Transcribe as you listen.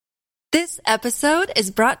This episode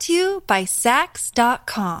is brought to you by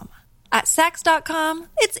Sax.com. At Sax.com,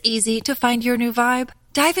 it's easy to find your new vibe.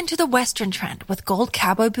 Dive into the Western trend with gold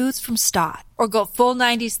cowboy boots from Stott, or go full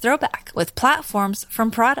 90s throwback with platforms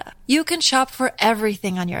from Prada. You can shop for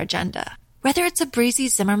everything on your agenda, whether it's a breezy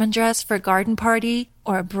Zimmermann dress for a garden party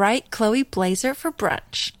or a bright Chloe blazer for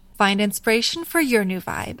brunch. Find inspiration for your new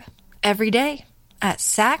vibe every day at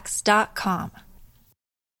Sax.com.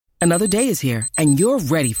 Another day is here, and you're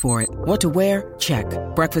ready for it. What to wear? Check.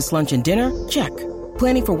 Breakfast, lunch, and dinner? Check.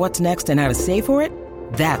 Planning for what's next and how to save for it?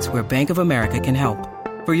 That's where Bank of America can help.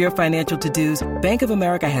 For your financial to-dos, Bank of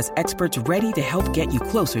America has experts ready to help get you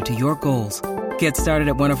closer to your goals. Get started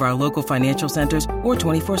at one of our local financial centers or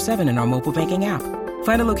 24/7 in our mobile banking app.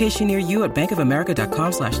 Find a location near you at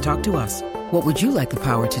bankofamerica.com/talktous. What would you like the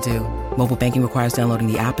power to do? Mobile banking requires downloading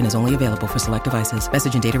the app and is only available for select devices.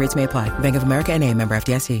 Message and data rates may apply. Bank of America N.A., member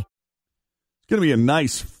FDIC. It's going to be a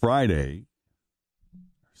nice Friday.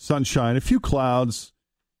 Sunshine, a few clouds,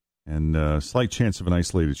 and a slight chance of an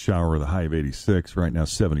isolated shower with a high of 86. Right now,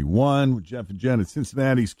 71. With Jeff and Jen at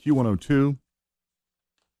Cincinnati's Q102.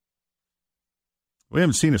 We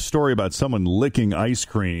haven't seen a story about someone licking ice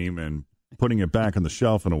cream and putting it back on the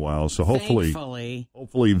shelf in a while, so hopefully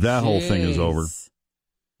that whole thing is over.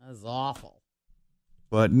 That's awful.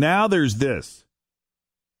 But now there's this,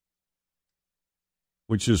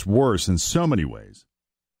 which is worse in so many ways.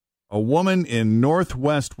 A woman in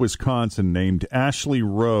northwest Wisconsin named Ashley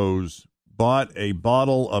Rose bought a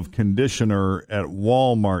bottle of conditioner at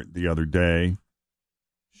Walmart the other day.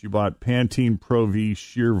 She bought Pantene Pro V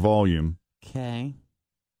Sheer Volume. Okay.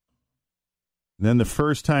 And then the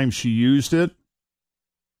first time she used it,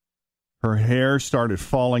 her hair started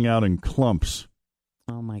falling out in clumps.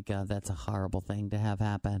 Oh, my God. That's a horrible thing to have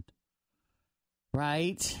happen.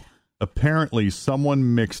 Right? Apparently,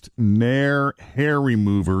 someone mixed Nair hair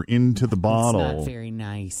remover into the bottle. It's not very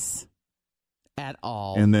nice at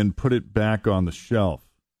all. And then put it back on the shelf.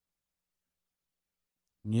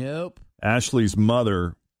 Nope. Ashley's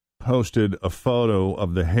mother posted a photo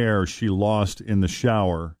of the hair she lost in the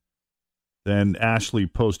shower. Then Ashley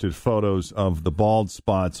posted photos of the bald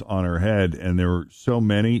spots on her head, and there were so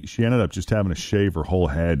many, she ended up just having to shave her whole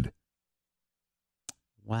head.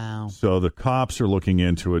 Wow. So the cops are looking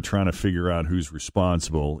into it, trying to figure out who's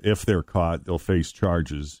responsible. If they're caught, they'll face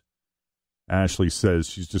charges. Ashley says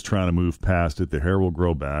she's just trying to move past it. The hair will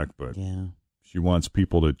grow back, but she wants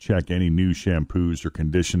people to check any new shampoos or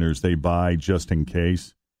conditioners they buy just in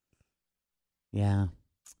case. Yeah.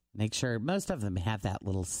 Make sure most of them have that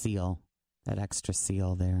little seal, that extra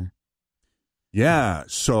seal there. Yeah.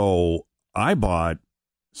 So I bought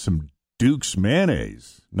some Duke's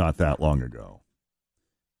mayonnaise not that long ago.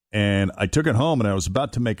 And I took it home, and I was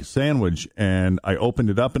about to make a sandwich, and I opened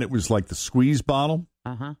it up, and it was like the squeeze bottle.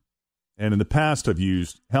 Uh-huh. And in the past, I've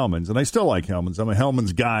used Hellmann's, and I still like Hellmann's. I'm a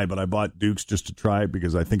Hellmann's guy, but I bought Duke's just to try it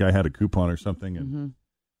because I think I had a coupon or something.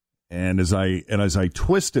 And as I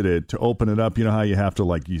twisted it to open it up, you know how you have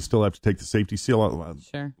to, you still have to take the safety seal out?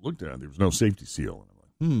 Sure. I looked at it. There was no safety seal. And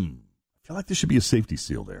I'm like, I feel like there should be a safety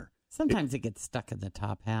seal there. Sometimes it gets stuck in the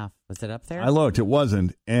top half. Was it up there? I looked. It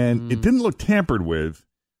wasn't. And it didn't look tampered with.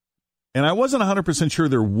 And I wasn't 100% sure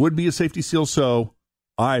there would be a safety seal, so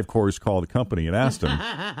I, of course, called the company and asked them.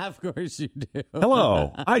 Of course you do.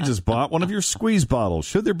 Hello, I just bought one of your squeeze bottles.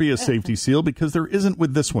 Should there be a safety seal? Because there isn't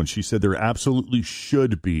with this one. She said there absolutely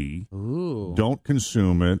should be. Ooh. Don't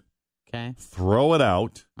consume it. Okay. Throw it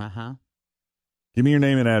out. Uh-huh. Give me your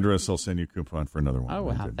name and address. I'll send you a coupon for another one. Oh,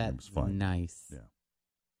 wow. That's fine. Nice. Yeah.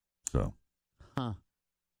 So. Huh.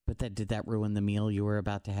 But did that ruin the meal you were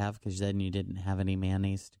about to have? Because then you didn't have any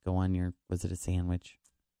mayonnaise to go on your, was it a sandwich?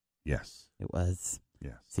 Yes. It was.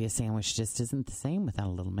 Yes. See, a sandwich just isn't the same without a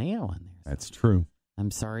little mayo on there. That's true.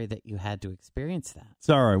 I'm sorry that you had to experience that. It's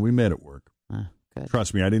all right. We made it work. Good.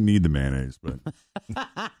 Trust me, I didn't need the mayonnaise, but.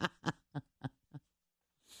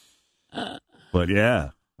 But yeah,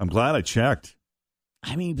 I'm glad I checked.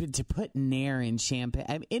 I mean, but to put Nair in shampoo,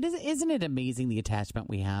 isn't it amazing the attachment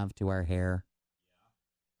we have to our hair?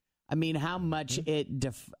 I mean, how much it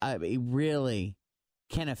really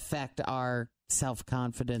can affect our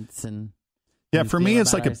self-confidence and for me,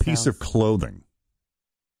 it's like ourselves. A piece of clothing.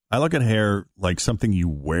 I look at hair like something you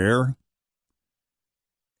wear,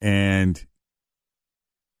 and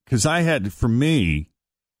because for me,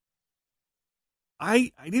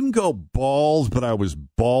 I didn't go bald, but I was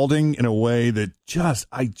balding in a way that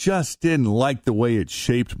I just didn't like the way it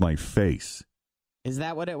shaped my face. Is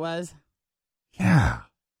that what it was? Yeah.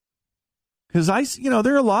 Because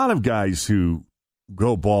there are a lot of guys who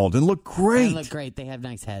go bald and look great. They look great. They have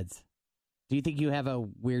nice heads. Do you think you have a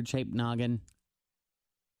weird shaped noggin?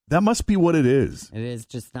 that must be what it is. It is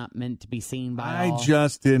just not meant to be seen by all. I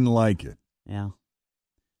just didn't like it. Yeah.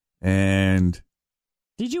 And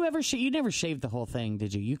did you ever you never shaved the whole thing,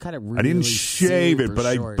 did you? You kind of really I didn't shave it,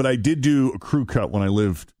 but short. I did do a crew cut when I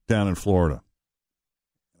lived down in Florida.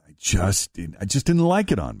 I just didn't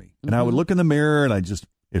like it on me. And I would look in the mirror and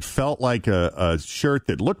it felt like a shirt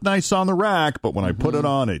that looked nice on the rack, but when I put it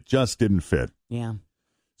on, it just didn't fit. Yeah.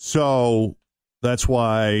 So that's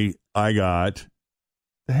why I got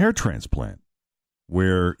the hair transplant,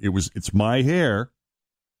 where it's my hair.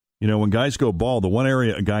 You know, when guys go bald, the one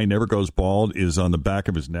area a guy never goes bald is on the back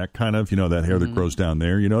of his neck, kind of, that hair that grows down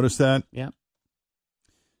there. You notice that? Yeah.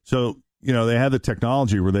 So, they have the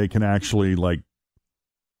technology where they can actually, like,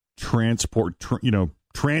 transplant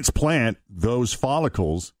those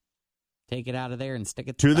follicles. Take it out of there and stick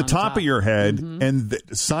it to the top of your head. And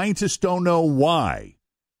scientists don't know why.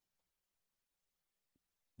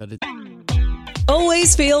 But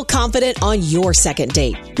Always feel confident on your second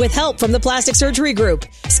date. With help from the Plastic Surgery Group.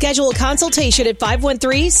 Schedule a consultation at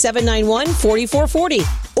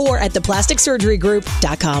 513-791-4440 or at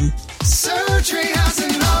theplasticsurgerygroup.com. Surgery has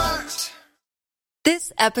an art.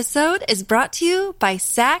 This episode is brought to you by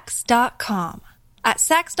Sax.com. At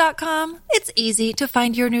Sax.com, it's easy to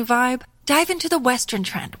find your new vibe. Dive into the Western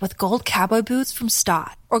trend with gold cowboy boots from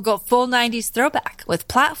Stott, or go full 90s throwback with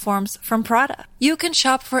platforms from Prada. You can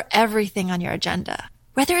shop for everything on your agenda,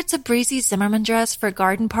 whether it's a breezy Zimmermann dress for a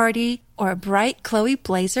garden party or a bright Chloe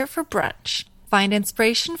blazer for brunch. Find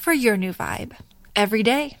inspiration for your new vibe every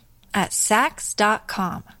day at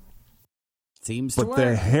Sax.com. Seems to But work.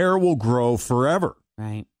 the hair will grow forever.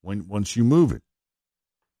 Right. Once you move it.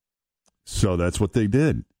 So that's what they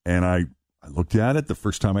did. And I looked at it the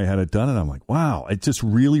first time I had it done, and I'm like, wow, it just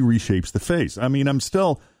really reshapes the face. I mean, I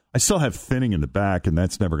still have thinning in the back, and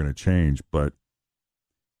that's never going to change, but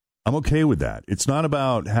I'm okay with that. It's not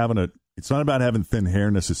about having thin hair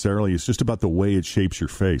necessarily. It's just about the way it shapes your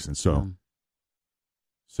face. And so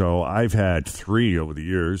I've had 3 over the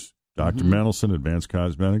years. Dr. Mendelson, Advanced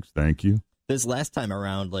Cosmetics, thank you. This last time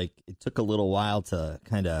around, like, it took a little while to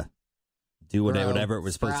kind of do whatever it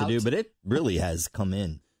was supposed to do, but it really has come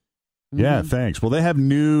in. Yeah, thanks. Well, they have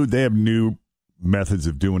new methods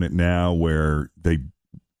of doing it now where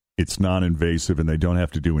it's non-invasive and they don't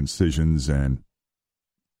have to do incisions, and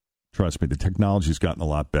trust me, the technology's gotten a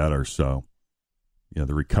lot better, so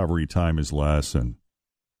the recovery time is less and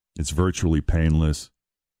it's virtually painless.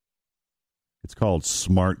 It's called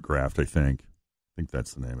Smart Graft, I think. I think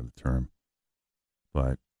that's the name of the term.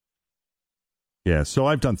 But yeah, so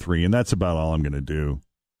I've done 3, and that's about all I'm going to do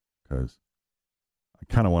because I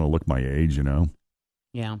kind of want to look my age,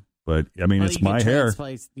 Yeah. But, I mean, it's my hair.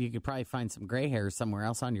 You could probably find some gray hair somewhere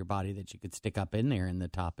else on your body that you could stick up in there in the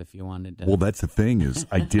top if you wanted to. Well, that's the thing is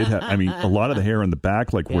I did have, a lot of the hair in the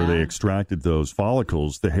back, like where they extracted those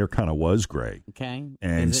follicles, the hair kind of was gray. Okay.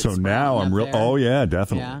 And so now I'm real. Oh, yeah,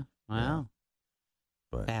 definitely. Yeah. Wow.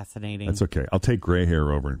 But fascinating. That's okay. I'll take gray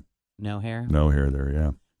hair over. No hair? No hair there,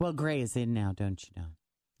 yeah. Well, gray is in now, don't you know?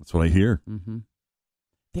 That's what I hear. Mm-hmm.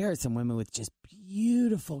 There are some women with just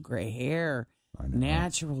beautiful gray hair,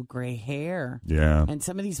 natural gray hair. Yeah. And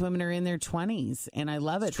some of these women are in their 20s, and I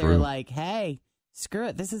love it. It's They're true. like, hey, screw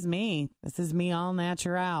it. This is me. This is me all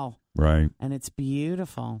natural. Right. And it's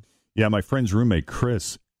beautiful. Yeah, my friend's roommate,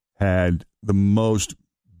 Chris, had the most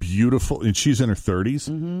beautiful, and she's in her 30s.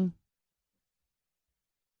 Mm-hmm.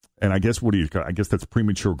 And I guess, I guess that's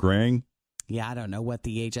premature graying. Yeah, I don't know what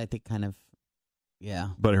the age, I think kind of, yeah.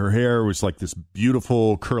 But her hair was like this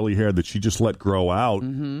beautiful curly hair that she just let grow out,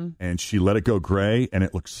 and she let it go gray, and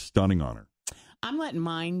it looks stunning on her. I'm letting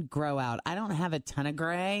mine grow out. I don't have a ton of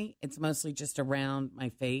gray. It's mostly just around my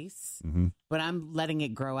face, but I'm letting it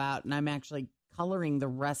grow out, and I'm actually coloring the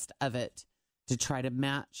rest of it to try to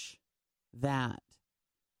match that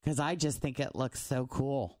because I just think it looks so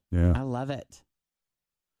cool. Yeah. I love it.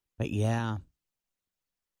 But yeah.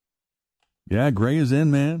 Yeah, gray is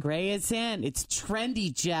in, man. Gray is in. It's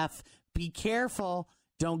trendy, Jeff. Be careful.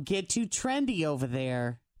 Don't get too trendy over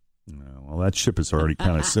there. No, well, that ship has already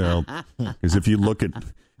kind of sailed. Because if you look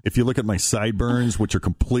at my sideburns, which are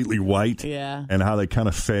completely white, and how they kind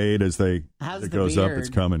of fade as it goes up, it's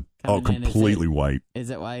coming. Completely white.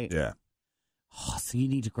 Is it white? Yeah. Oh, so you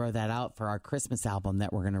need to grow that out for our Christmas album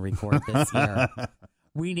that we're going to record this year.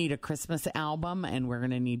 We need a Christmas album, and we're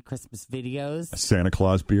going to need Christmas videos. A Santa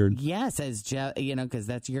Claus beard. Yes, as Jeff,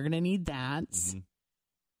 because you're going to need that.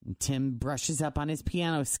 Tim brushes up on his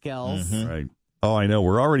piano skills. Right. Oh, I know.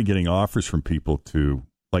 We're already getting offers from people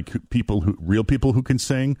real people who can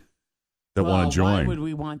sing that want to join. Why would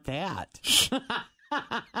we want that?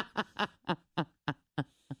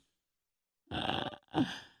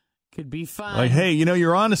 Could be fun. Like, hey,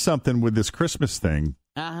 you're onto something with this Christmas thing.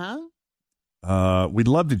 We'd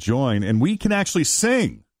love to join, and we can actually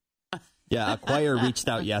sing. Yeah, a choir reached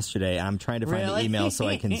out yesterday. I'm trying to find the email so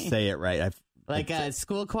I can say it right. Like a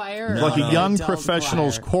school choir? Like a young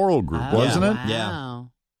professionals choral group, wasn't it? Wow. Yeah.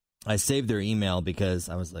 I saved their email because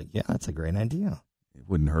I was like, yeah, that's a great idea. It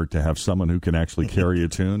wouldn't hurt to have someone who can actually carry a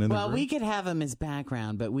tune. Well, we could have them as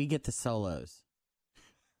background, but we get the solos.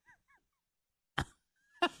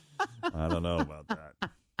 I don't know about that.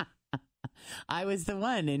 I was the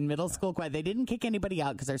one in middle school choir. They didn't kick anybody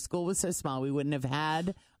out because our school was so small. We wouldn't have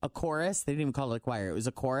had a chorus. They didn't even call it a choir. It was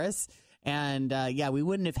a chorus. And, we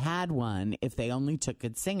wouldn't have had one if they only took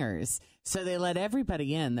good singers. So they let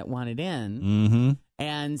everybody in that wanted in. Mm-hmm.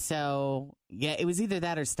 And so, it was either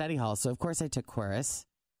that or study hall. So, of course, I took chorus.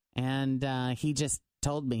 And he just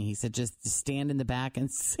told me, he said, just stand in the back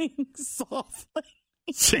and sing softly.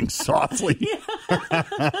 Sing softly.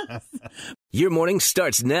 Your morning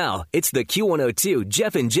starts now. It's the Q102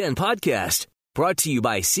 Jeff and Jen podcast, brought to you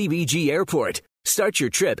by CBG Airport. Start your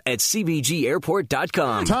trip at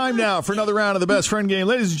CBGAirport.com. Time now for another round of the best friend game.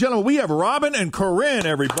 Ladies and gentlemen, we have Robin and Corinne,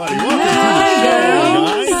 everybody.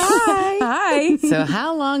 Hi. So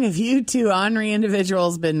how long have you two ornery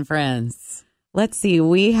individuals been friends? Let's see.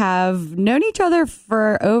 We have known each other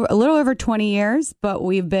for a little over 20 years, but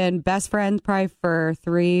we've been best friends probably for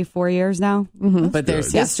 3-4 years now. Mm-hmm. But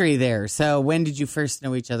there's history there. So when did you first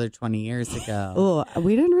know each other 20 years ago? Oh,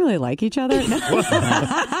 we didn't really like each other. What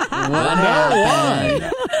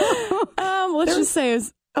happened? Let's just say it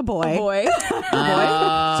was a boy. A boy.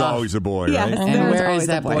 It's always a boy, Yeah, right? And where is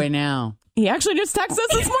that boy now? He actually just texted us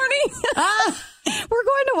this morning. We're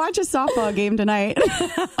going to watch a softball game tonight.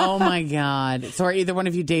 Oh, my God. So are either one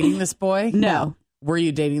of you dating this boy? No. Were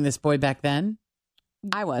you dating this boy back then?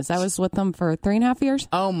 I was with them for 3.5 years.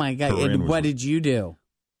 Oh, my God. And what did you do?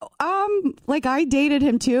 I dated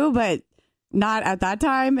him too, but not at that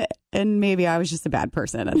time. And maybe I was just a bad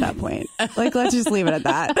person at that point. Let's just leave it at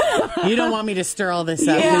that. You don't want me to stir all this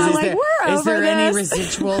up? Yeah, is there any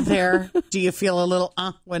residual there? Do you feel a little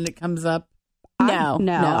when it comes up? No.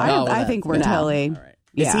 I think we're totally. All right.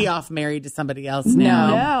 Is he off married to somebody else No,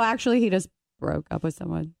 now? actually, he just broke up with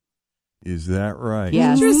someone. Is that right?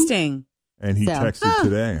 Yeah. Interesting. And he texted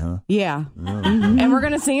today, huh? Yeah. And we're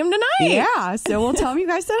going to see him tonight. Yeah. So we'll tell him you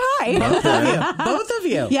guys said hi. Both of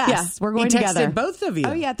you? Yes. We're going he together. Texted both of you?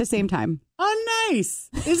 Oh, yeah, at the same time. Oh, nice.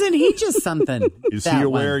 Isn't he just something? Is he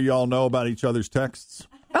aware y'all know about each other's texts?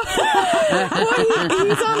 He's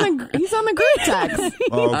on the group text.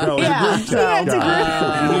 Oh, no, it's a group text.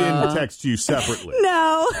 He didn't text you separately.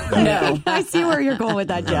 No. I see where you're going with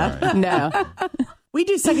that, Jeff. Right. No. We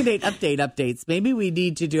do second date updates. Maybe we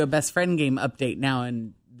need to do a best friend game update now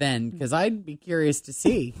and then, because I'd be curious to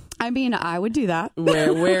see. I mean, I would do that.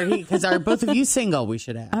 Where because are both of you single? We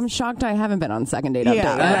should ask. I'm shocked I haven't been on second date update.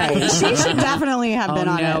 Yeah, right. She should definitely have been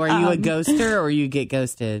on it. Are you a ghoster or you get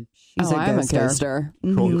ghosted? She's a I'm a ghoster.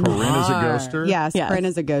 ghoster. Corinne is a ghoster? Yes, Corinne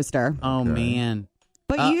is a ghoster. Oh, man.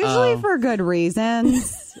 But usually for good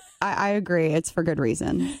reasons. I agree. It's for good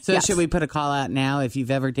reason. So should we put a call out now if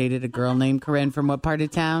you've ever dated a girl named Corinne from what part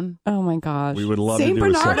of town? Oh, my gosh. We would love Saint to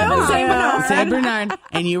do Bernardo? a second date. St. Bernard.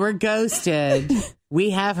 And you were ghosted.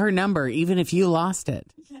 We have her number, even if you lost it.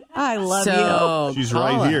 I love you. She's call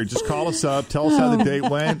right us. here. Just call us up. Tell us how the date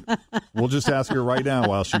went. We'll just ask her right now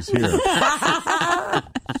while she's here.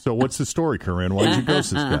 So what's the story, Corinne? Why did you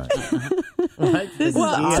ghost this guy? This is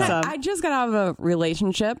awesome. I just got out of a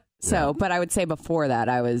relationship. But I would say before that,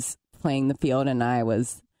 I was playing the field and I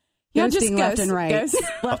was Ghosting left and right. Ghost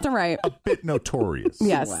left and right. A bit notorious.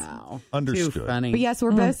 Yes. Wow. Understood. Too funny. But yes,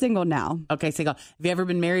 we're both single now. Okay, single. Have you ever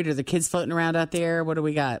been married? Are the kids floating around out there? What do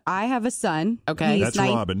we got? I have a son. Okay. He's That's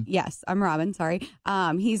Robin. Yes, I'm Robin. Sorry.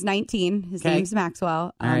 He's 19. His Okay. name's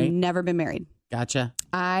Maxwell. All right. Never been married. Gotcha.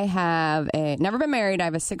 I have never been married. I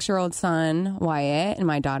have a 6-year-old son, Wyatt, and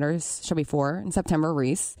my she'll be 4 in September,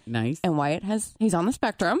 Reese. Nice. And Wyatt he's on the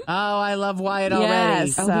spectrum. Oh, I love Wyatt already.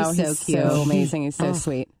 Yes. Oh, he's so cute. So amazing. He's so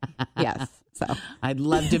sweet. Yes. So I'd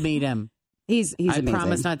love to meet him. He's I amazing.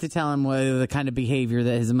 promise not to tell him the kind of behavior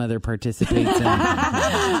that his mother participates in.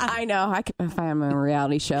 I know. If I'm on a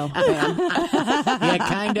reality show, I am. You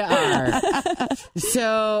kind of are.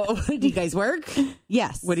 So, do you guys work?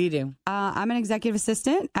 Yes. What do you do? I'm an executive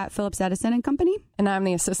assistant at Phillips Edison and Company. And I'm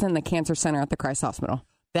the assistant in the cancer center at the Christ Hospital.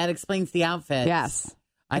 That explains the outfit. Yes.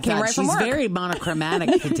 I came thought right from she's work. very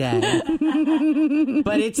monochromatic today.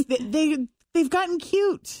 But they've gotten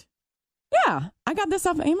cute. Yeah. I got this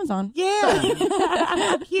off of Amazon.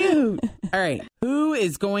 Yeah. Cute. All right. Who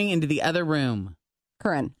is going into the other room?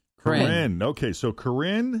 Corinne. Corinne. Okay, so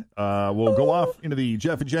Corinne will go off into the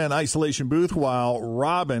Jeff and Jen isolation booth while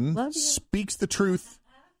Robin speaks the truth.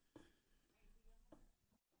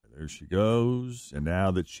 There she goes. And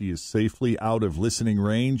now that she is safely out of listening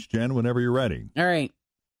range, Jen, whenever you're ready. All right.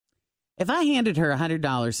 If I handed her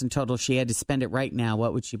 $100 in total, she had to spend it right now,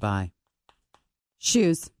 what would she buy?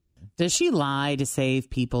 Shoes. Does she lie to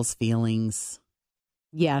save people's feelings?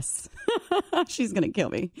 Yes. She's going to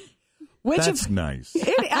kill me. That's nice.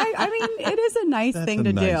 I mean, it is a nice thing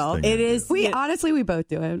to do. It is. Honestly, we both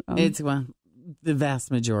do it. It's the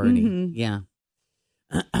vast majority. Mm-hmm. Yeah.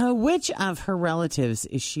 Which of her relatives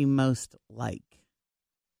is she most like?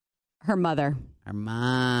 Her mother. Her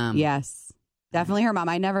mom. Yes. Definitely her mom.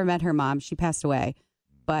 I never met her mom. She passed away.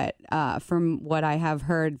 But from what I have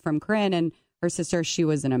heard from Corinne and her sister, she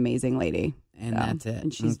was an amazing lady. And that's it.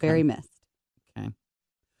 And she's very missed. Okay.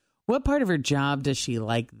 What part of her job does she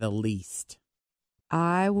like the least?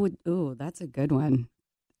 That's a good one.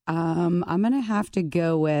 I'm going to have to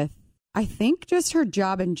go with, I think just her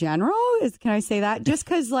job in general can I say that? Just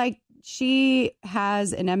because she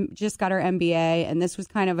has just got her MBA and this was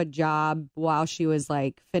kind of a job while she was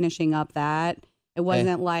finishing up that. It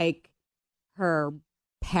wasn't like her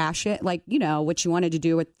passion, what she wanted to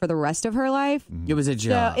do for the rest of her life. It was a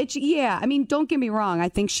job. So I mean, don't get me wrong. I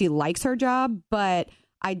think she likes her job, but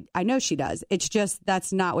I know she does. It's just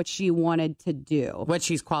that's not what she wanted to do. What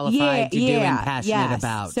she's qualified to do and passionate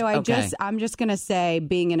about. So I'm just going to say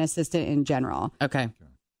being an assistant in general. Okay.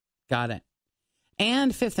 Got it.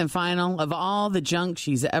 And fifth and final, of all the junk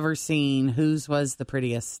she's ever seen, whose was the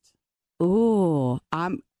prettiest? Ooh,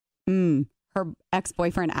 her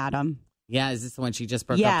ex-boyfriend, Adam. Yeah, is this the one she just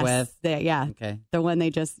broke up with? Okay. The one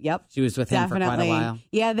they just, She was with him for quite a while.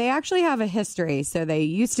 Yeah, they actually have a history. So they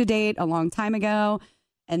used to date a long time ago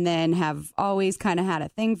and then have always kind of had a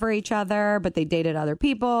thing for each other, but they dated other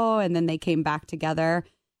people and then they came back together.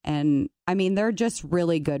 And I mean, they're just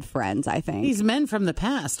really good friends, I think. These men from the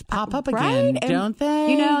past pop up again, don't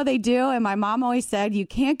they? They do. And my mom always said, you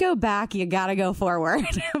can't go back, you got to go forward.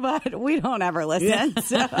 But we don't ever listen.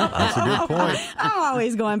 So. That's a good point. I'm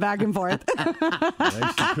always going back and forth. That's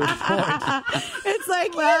a good point. It's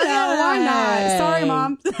why not? Sorry,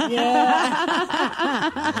 Mom. Yeah.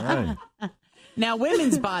 Right. Now,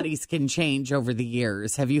 women's bodies can change over the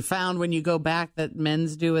years. Have you found when you go back that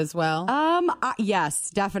men's do as well? Yes,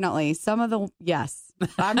 definitely. Yes.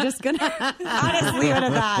 I'm just going to honestly leave it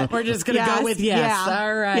at that. We're just going to go with yes. Yeah.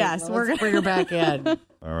 All right. Yes. Well, let's bring her back in.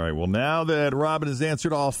 All right. Well, now that Robin has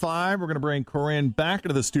answered all five, we're going to bring Corinne back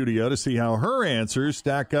into the studio to see how her answers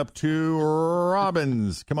stack up to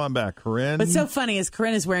Robin's. Come on back, Corinne. What's so funny is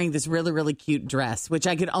Corinne is wearing this really, really cute dress, which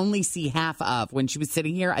I could only see half of when she was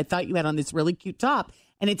sitting here. I thought you had on this really cute top,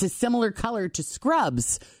 and it's a similar color to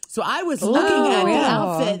Scrubs. So I was looking at the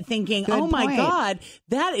outfit thinking, my God,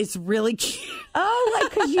 that is really cute. Oh,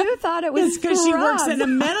 because you thought it was because she works in a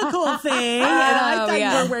medical thing, and I thought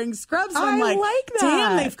you were wearing Scrubs. So I'm like that.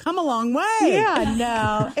 Damn, they've come a long way. Yeah,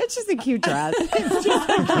 no, it's just a cute dress. It's just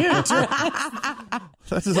a cute dress.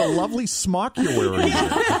 This is a lovely smock you're wearing. Isn't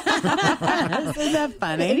that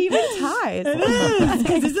funny? It even ties. It is.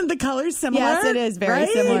 Because isn't the color similar? Yes, it is very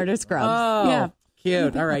similar to Scrubs. Oh, yeah.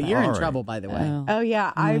 Cute. All right. You're in trouble, by the way. Oh,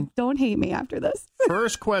 yeah. I don't hate me after this.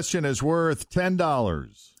 First question is worth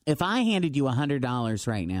 $10. If I handed you $100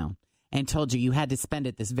 right now and told you had to spend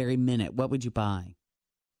it this very minute, what would you buy?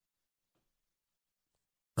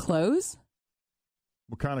 Clothes?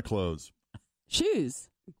 What kind of clothes? Shoes.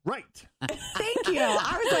 Right. Thank you.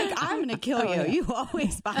 I was like, I'm going to kill you. You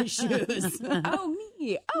always buy shoes. Oh,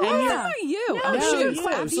 me. Oh, And not you. No, Oh, shoes.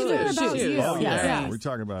 Absolutely. About Shoes. you. Oh, yeah. Yes. We're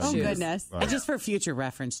talking about Oh, shoes. goodness. Wow. And just for future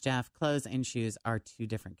reference, Jeff, clothes and shoes are two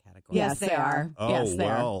different categories. Yes, they are. Oh, Yes, they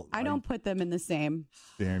well, are. I don't put them in the same.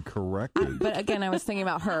 Stand corrected. But again, I was thinking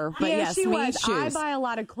about her. But yes, she me, was. shoes. I buy a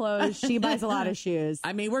lot of clothes. She buys a lot of shoes.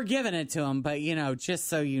 I mean, we're giving it to him, but, just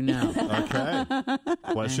so you know. Okay.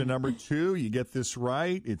 Question number 2. You get this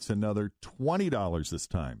right, it's another $20 this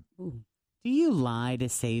time. Do you lie to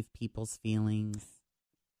save people's feelings?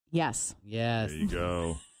 Yes. Yes. There you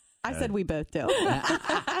go. I said we both do.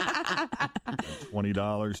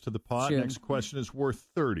 $20 to the pot. Sure. Next question is worth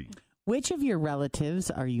 $30. Which of your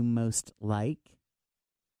relatives are you most like?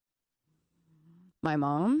 My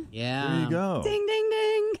mom. Yeah. There you go. Ding, ding,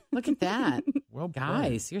 ding. Look at that. Well,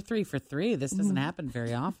 Guys, you're 3 for 3. This doesn't happen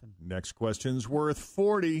very often. Next question's worth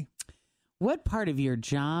 $40. What part of your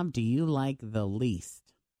job do you like the least?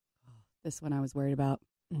 This one I was worried about.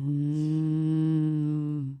 I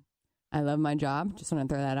love my job. Just want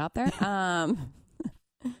to throw that out there.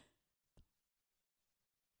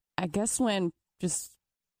 I guess when just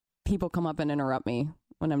people come up and interrupt me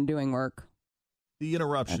when I'm doing work. The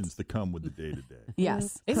interruptions that come with the day-to-day.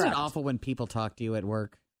 Yes. Isn't correct. it awful when people talk to you at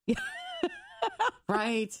work?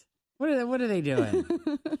 Right? What are they doing?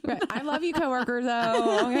 Right. I love you, coworker,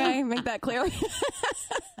 though. Okay, make that clear.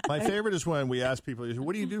 My favorite is when we ask people,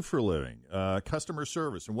 what do you do for a living? Customer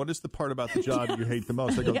service. And what is the part about the job you hate the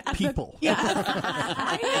most? I go, people. Yeah.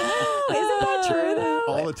 I know. Isn't that true, though?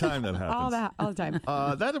 All the time that happens. All the time.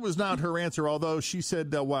 That was not her answer, although she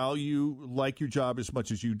said while you like your job as much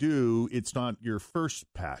as you do, it's not your first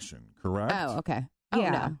passion, correct? Oh, okay.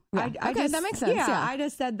 Yeah. No. Yeah. I Okay, just, that makes sense. Yeah, Yeah. I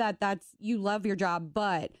just said that's you love your job,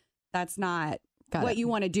 but that's not Got what it. you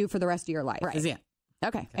want to do for the rest of your life. Right. Yeah.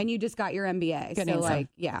 Okay. And you just got your MBA. Good so answer.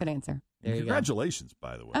 yeah. Good answer. There you go. Congratulations,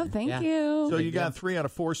 by the way. Oh, thank Yeah. you. So you got 3 out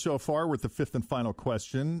of 4 so far with the 5th and final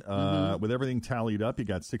question. With everything tallied up, you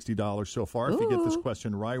got $60 so far. If you get this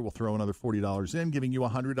question right, we'll throw another $40 in, giving you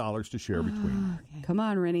 $100 to share between. Okay. Come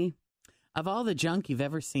on, Rennie. Of all the junk you've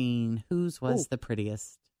ever seen, whose was the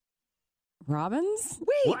prettiest? Robin's?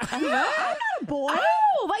 Wait, I'm not a boy.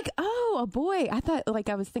 Oh, a boy. I thought,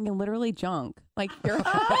 I was thinking literally junk. Like, you're.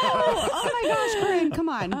 Oh my gosh, Corinne, come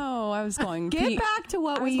on. Oh, I was going. Get back to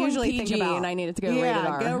what I we was going usually PG, think about. and I needed to go yeah, rated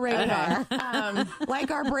R. go rated Okay. R. Like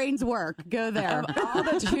our brains work. Go there. All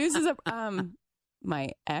the chooses of my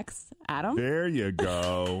ex, Adam. There you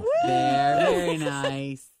go. There, very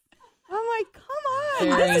nice. I'm like, come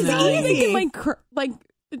on. Very This is nice. easy. Like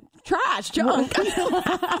trash, junk.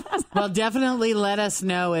 Well, definitely let us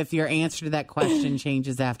know if your answer to that question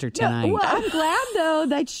changes after tonight. Well, I'm glad though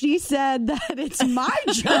that she said that it's my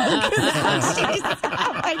junk. She's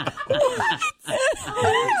like, what?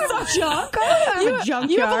 Junk? I don't have a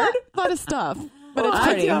junkyard. You have a lot of stuff, but it's I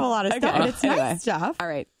pretty. do have a lot of stuff, Okay. but it's Anyway. nice stuff. All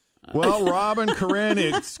right. Well, Robin, Corinne,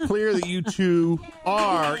 it's clear that you two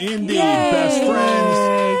are indeed best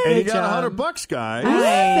friends. And you got $100, guys.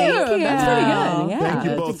 Thank you. That's pretty good. Yeah. Thank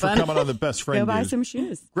you both for coming on the Best Friend Go buy News. some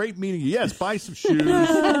shoes. Great meeting you. Yes, buy some shoes.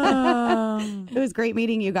 It was great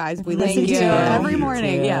meeting you guys. We Thank listen to you. you every You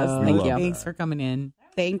morning. too. Yes, I thank love you. Thanks for coming in.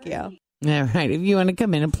 Thank you. All right. If you want to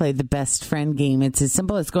come in and play the Best Friend game, it's as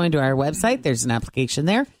simple as going to our website. There's an application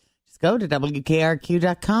there. Just go to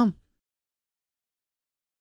WKRQ.com.